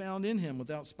diligent to be found in him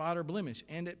without spot or blemish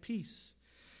and at peace.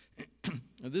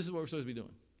 Now, this is what we're supposed to be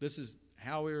doing. This is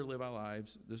how we are to live our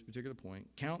lives, this particular point.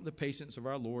 Count the patience of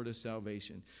our Lord as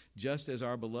salvation, just as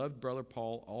our beloved brother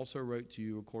Paul also wrote to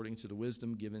you according to the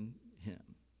wisdom given him.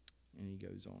 And he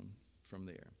goes on from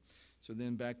there. So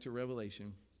then back to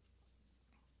Revelation,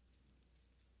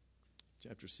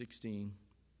 chapter 16,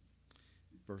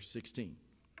 verse 16.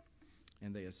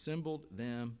 And they assembled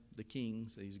them, the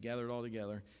kings, he's gathered all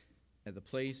together, at the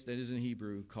place that is in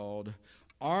Hebrew called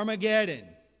Armageddon.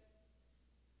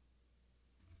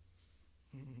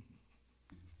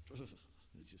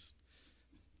 It's just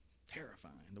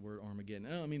terrifying, the word Armageddon.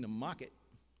 I don't mean to mock it,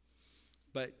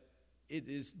 but it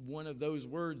is one of those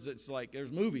words that's like,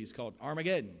 there's movies called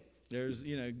Armageddon. There's,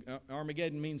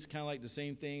 Armageddon means kind of like the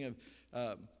same thing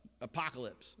of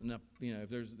apocalypse. If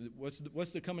there's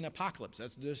what's the coming apocalypse?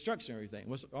 That's the destruction of everything.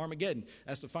 What's Armageddon?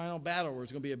 That's the final battle where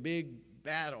it's going to be a big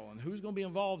battle, and who's going to be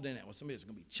involved in it? Well, somebody it's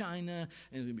going to be China,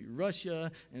 and it's going to be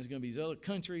Russia, and it's going to be these other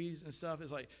countries and stuff.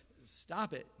 It's like,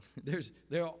 stop it.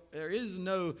 There is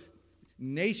no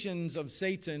nations of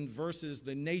Satan versus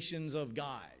the nations of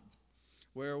God,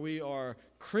 where we are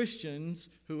Christians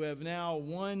who have now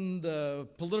won the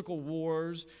political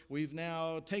wars. We've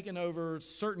now taken over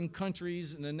certain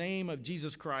countries in the name of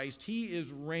Jesus Christ. He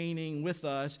is reigning with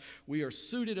us. We are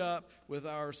suited up with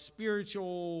our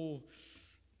spiritual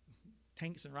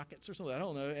tanks and rockets or something, I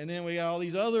don't know. And then we got all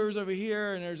these others over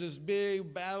here, and there's this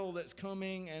big battle that's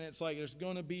coming, and it's like there's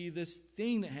going to be this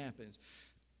thing that happens.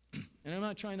 And I'm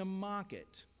not trying to mock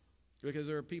it, because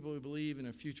there are people who believe in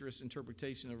a futurist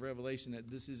interpretation of Revelation that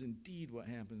this is indeed what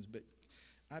happens. But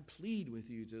I plead with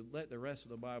you to let the rest of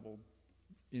the Bible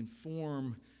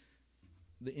inform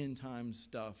the end time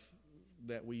stuff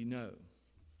that we know.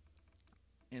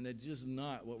 And that's just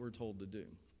not what we're told to do.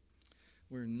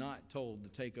 We're not told to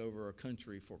take over a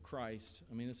country for Christ.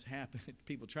 I mean, it's happened.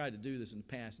 People tried to do this in the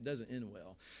past. It doesn't end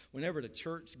well. Whenever the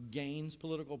church gains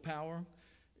political power,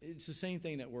 it's the same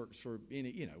thing that works for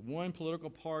any, one political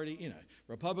party.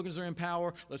 Republicans are in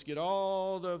power. Let's get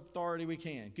all the authority we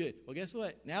can. Good. Well, guess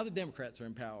what? Now the Democrats are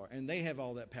in power, and they have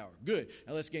all that power. Good.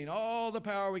 Now let's gain all the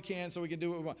power we can so we can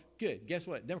do what we want. Good. Guess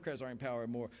what? Democrats are in power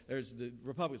more. There's the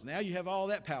Republicans. Now you have all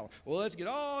that power. Well, let's get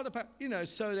all the power,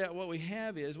 so that what we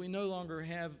have is we no longer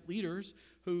have leaders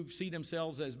who see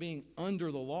themselves as being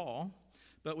under the law.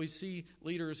 But we see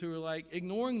leaders who are like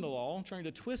ignoring the law, trying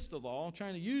to twist the law,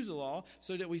 trying to use the law,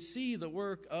 so that we see the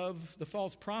work of the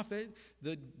false prophet,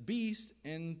 the beast,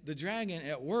 and the dragon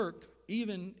at work,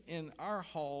 even in our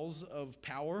halls of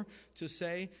power, to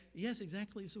say, yes,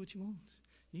 exactly, this is what you want.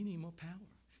 You need more power.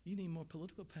 You need more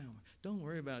political power. Don't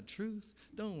worry about truth.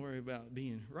 Don't worry about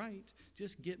being right.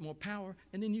 Just get more power,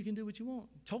 and then you can do what you want.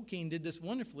 Tolkien did this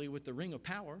wonderfully with the Ring of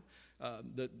Power.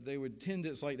 They would tend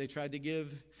to, it's like they tried to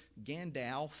give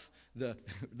Gandalf the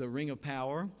Ring of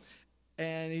Power,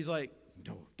 and he's like,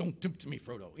 no, don't tempt me,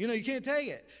 Frodo. You can't take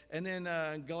it. And then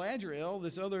Galadriel,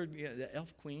 this other the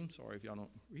elf queen, sorry if y'all don't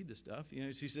read this stuff,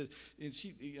 she says, and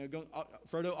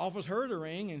Frodo offers her the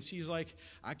ring, and she's like,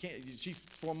 I can't.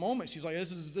 For a moment, she's like,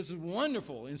 this is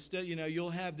wonderful. Instead,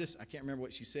 you'll have this. I can't remember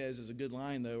what she says is a good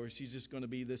line though, where she's just going to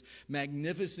be this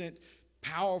magnificent,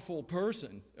 powerful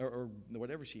person, or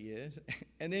whatever she is.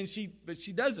 And then she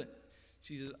doesn't.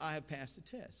 She says, I have passed the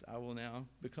test. I will now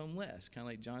become less. Kind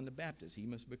of like John the Baptist. He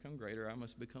must become greater. I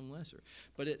must become lesser.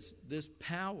 But it's this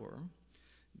power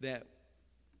that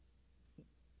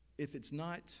if it's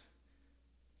not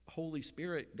Holy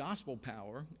Spirit gospel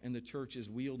power and the church is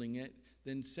wielding it,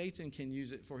 then Satan can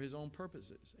use it for his own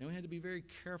purposes. And we have to be very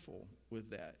careful with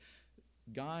that.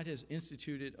 God has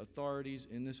instituted authorities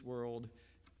in this world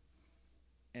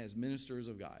as ministers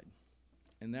of God.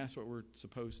 And that's what we're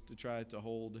supposed to try to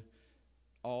hold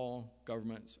all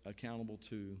governments accountable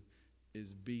to,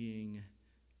 is being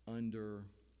under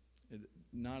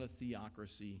not a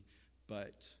theocracy,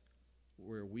 but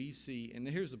where we see, and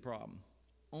here's the problem,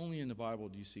 only in the Bible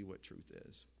do you see what truth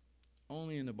is.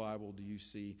 Only in the Bible do you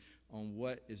see on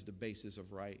what is the basis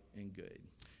of right and good.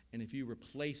 And if you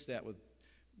replace that with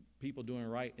people doing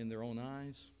right in their own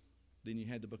eyes, then you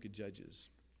had the book of Judges.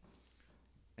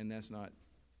 And that's not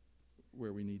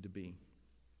where we need to be.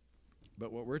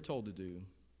 But what we're told to do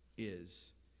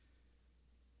is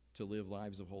to live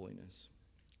lives of holiness.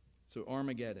 So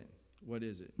Armageddon, what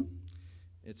is it?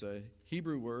 It's a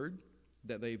Hebrew word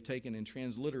that they've taken and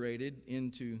transliterated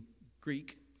into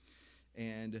Greek.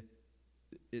 And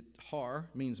har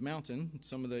means mountain.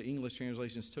 Some of the English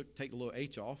translations take the little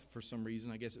h off for some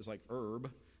reason. I guess it's like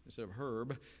herb instead of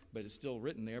herb, but it's still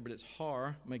written there. But it's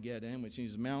Har-Mageddon, which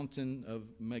means mountain of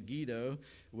Megiddo,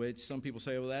 which some people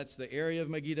say, well, that's the area of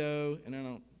Megiddo.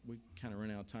 And we kind of run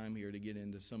out of time here to get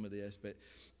into some of this. But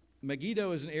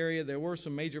Megiddo is an area, there were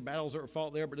some major battles that were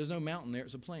fought there, but there's no mountain there.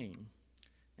 It's a plain.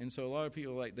 And so a lot of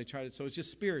people, so it's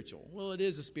just spiritual. Well, it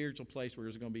is a spiritual place where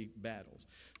there's going to be battles.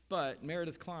 But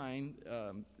Meredith Kline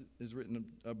has written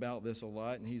about this a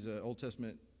lot, and he's an Old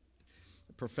Testament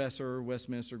professor,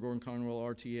 Westminster, Gordon Conwell,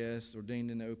 RTS, ordained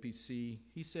in the OPC.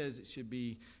 He says it should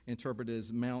be interpreted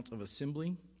as Mount of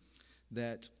Assembly.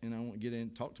 That, and I won't get in,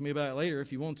 talk to me about it later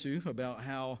if you want to, about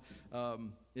how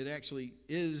it actually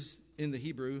is in the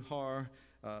Hebrew,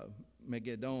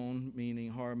 Har-Mageddon, meaning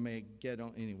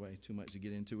Har-Mageddon. Anyway, too much to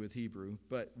get into with Hebrew.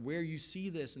 But where you see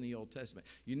this in the Old Testament,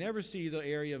 you never see the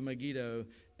area of Megiddo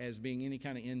as being any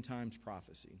kind of end times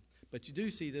prophecy. But you do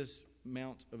see this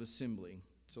Mount of Assembly.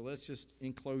 So let's just,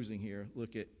 in closing here,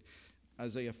 look at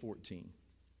Isaiah 14.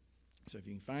 So if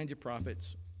you can find your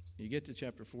prophets, you get to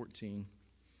chapter 14.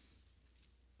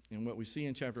 And what we see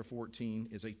in chapter 14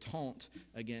 is a taunt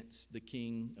against the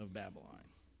king of Babylon.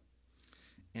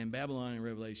 And Babylon in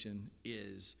Revelation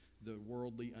is the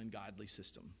worldly, ungodly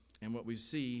system. And what we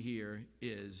see here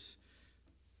is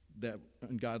that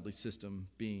ungodly system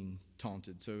being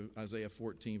taunted. So Isaiah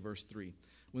 14, verse 3.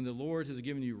 When the Lord has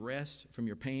given you rest from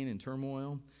your pain and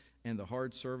turmoil and the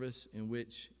hard service in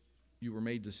which you were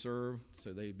made to serve,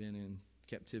 so they've been in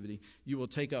captivity, you will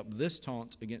take up this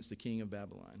taunt against the king of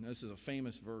Babylon. Now, this is a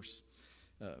famous verse,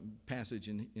 passage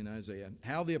in Isaiah.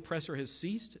 How the oppressor has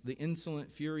ceased, the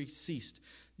insolent fury ceased.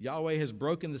 Yahweh has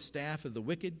broken the staff of the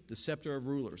wicked, the scepter of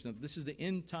rulers. Now, this is the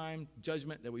end time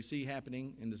judgment that we see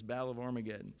happening in this battle of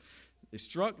Armageddon. They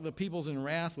struck the peoples in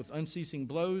wrath with unceasing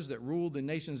blows, that ruled the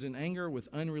nations in anger with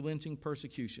unrelenting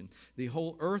persecution. The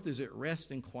whole earth is at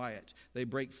rest and quiet. They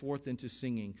break forth into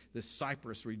singing. The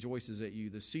cypress rejoices at you,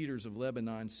 the cedars of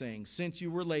Lebanon, saying, since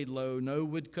you were laid low, no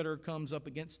woodcutter comes up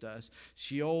against us.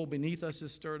 Sheol beneath us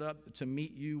is stirred up to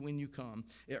meet you when you come.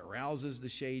 It rouses the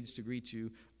shades to greet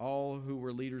you, all who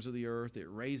were leaders of the earth. It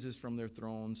raises from their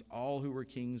thrones all who were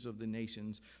kings of the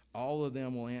nations. All of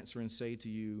them will answer and say to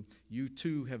you, you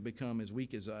too have become as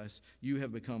weak as us. You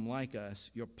have become like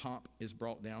us. Your pomp is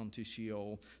brought down to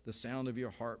Sheol. The sound of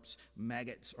your harps,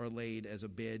 maggots are laid as a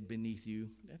bed beneath you.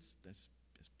 That's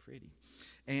pretty.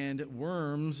 And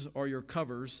worms are your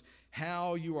covers.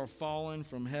 How you are fallen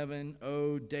from heaven,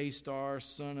 O day star,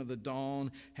 son of the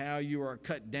dawn. How you are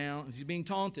cut down. He's being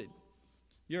taunted.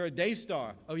 You're a day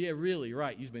star. Oh yeah, really,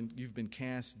 right. You've been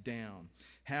cast down.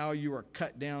 How you are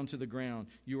cut down to the ground.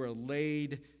 You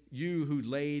who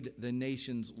laid the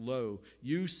nations low.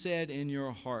 You said in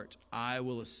your heart, I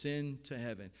will ascend to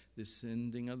heaven. The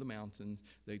ascending of the mountains,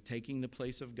 the taking the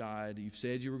place of God. You've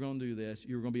said you were going to do this.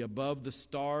 You were going to be above the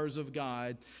stars of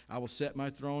God. I will set my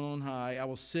throne on high. I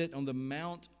will sit on the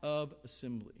Mount of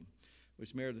Assembly,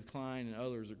 which Meredith Klein and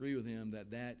others agree with him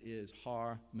that is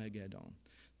Har Megiddon.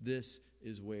 This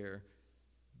is where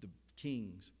the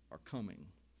kings are coming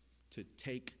to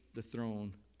take the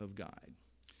throne of God.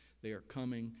 They are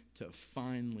coming to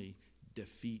finally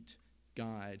defeat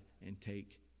God and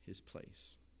take his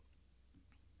place.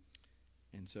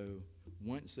 And so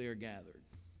once they are gathered,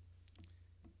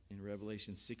 in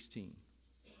Revelation 16,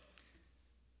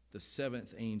 the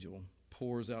seventh angel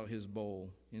pours out his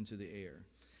bowl into the air,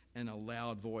 and a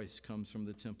loud voice comes from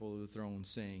the temple of the throne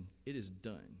saying, it is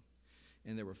done.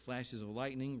 And there were flashes of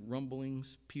lightning,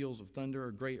 rumblings, peals of thunder,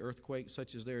 a great earthquake,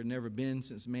 such as there had never been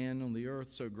since man on the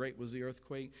earth. So great was the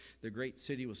earthquake. The great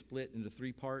city was split into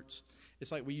 3 parts.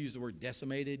 It's like we use the word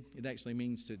decimated. It actually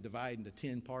means to divide into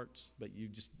 10 parts, but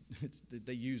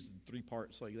they use 3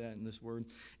 parts like that in this word.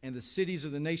 And the cities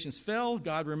of the nations fell.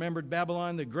 God remembered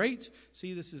Babylon the Great.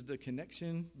 See, this is the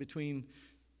connection between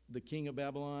the king of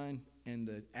Babylon and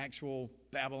the actual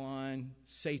Babylon,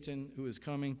 Satan, who is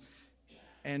coming.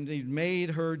 And he made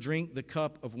her drink the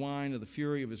cup of wine of the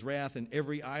fury of his wrath, and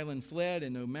every island fled,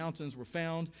 and no mountains were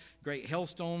found. Great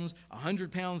hailstones,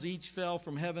 100 pounds each, fell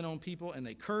from heaven on people, and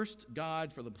they cursed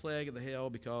God for the plague of the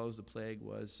hail, because the plague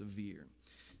was severe.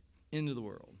 End of the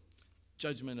world.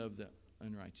 Judgment of the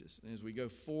unrighteous. And as we go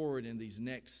forward in these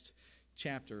next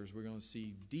chapters, we're going to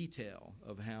see detail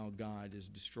of how God is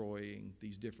destroying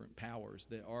these different powers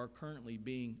that are currently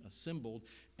being assembled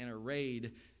and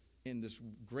arrayed in this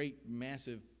great,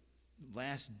 massive,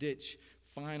 last-ditch,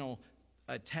 final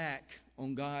attack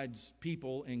on God's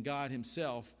people and God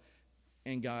himself,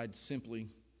 and God simply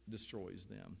destroys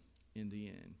them in the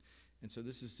end. And so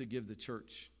this is to give the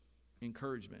church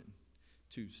encouragement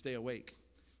to stay awake,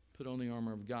 put on the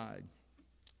armor of God.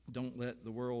 Don't let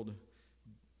the world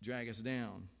drag us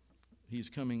down. He's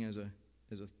coming as a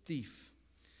thief.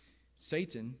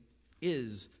 Satan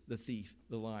is the thief,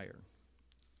 the liar.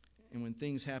 And when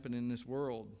things happen in this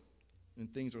world,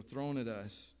 and things are thrown at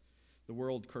us, the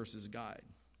world curses God.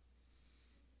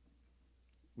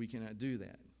 We cannot do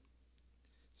that.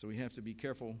 So we have to be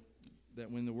careful that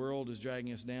when the world is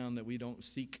dragging us down, that we don't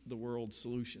seek the world's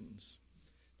solutions,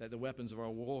 that the weapons of our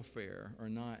warfare are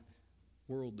not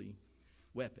worldly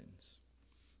weapons,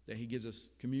 that he gives us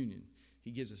communion,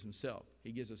 he gives us himself,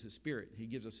 he gives us his spirit, he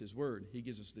gives us his word, he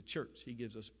gives us the church, he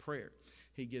gives us prayer,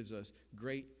 he gives us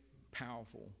great,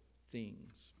 powerful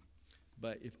things.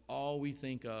 But if all we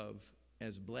think of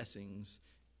as blessings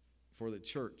for the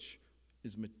church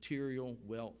is material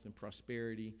wealth and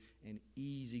prosperity and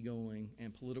easygoing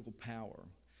and political power,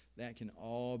 that can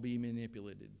all be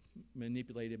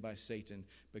manipulated by Satan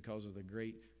because of the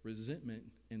great resentment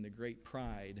and the great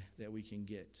pride that we can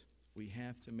get. We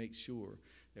have to make sure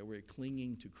that we're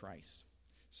clinging to Christ,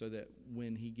 so that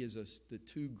when he gives us the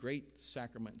 2 great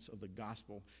sacraments of the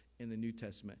gospel in the New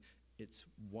Testament, it's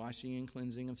washing and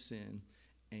cleansing of sin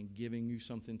and giving you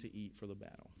something to eat for the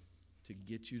battle, to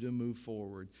get you to move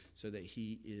forward so that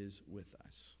he is with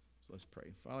us. So let's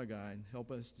pray. Father God,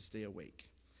 help us to stay awake.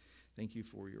 Thank you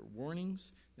for your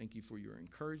warnings. Thank you for your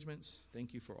encouragements.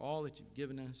 Thank you for all that you've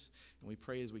given us. And we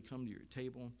pray as we come to your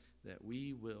table that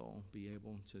we will be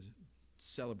able to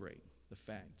celebrate the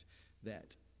fact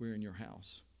that we're in your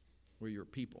house, we're your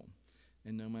people.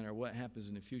 And no matter what happens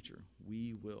in the future,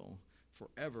 we will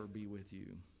forever be with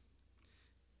you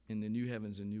in the new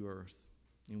heavens and new earth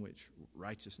in which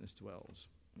righteousness dwells.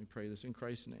 We pray this in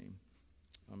Christ's name.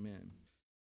 Amen.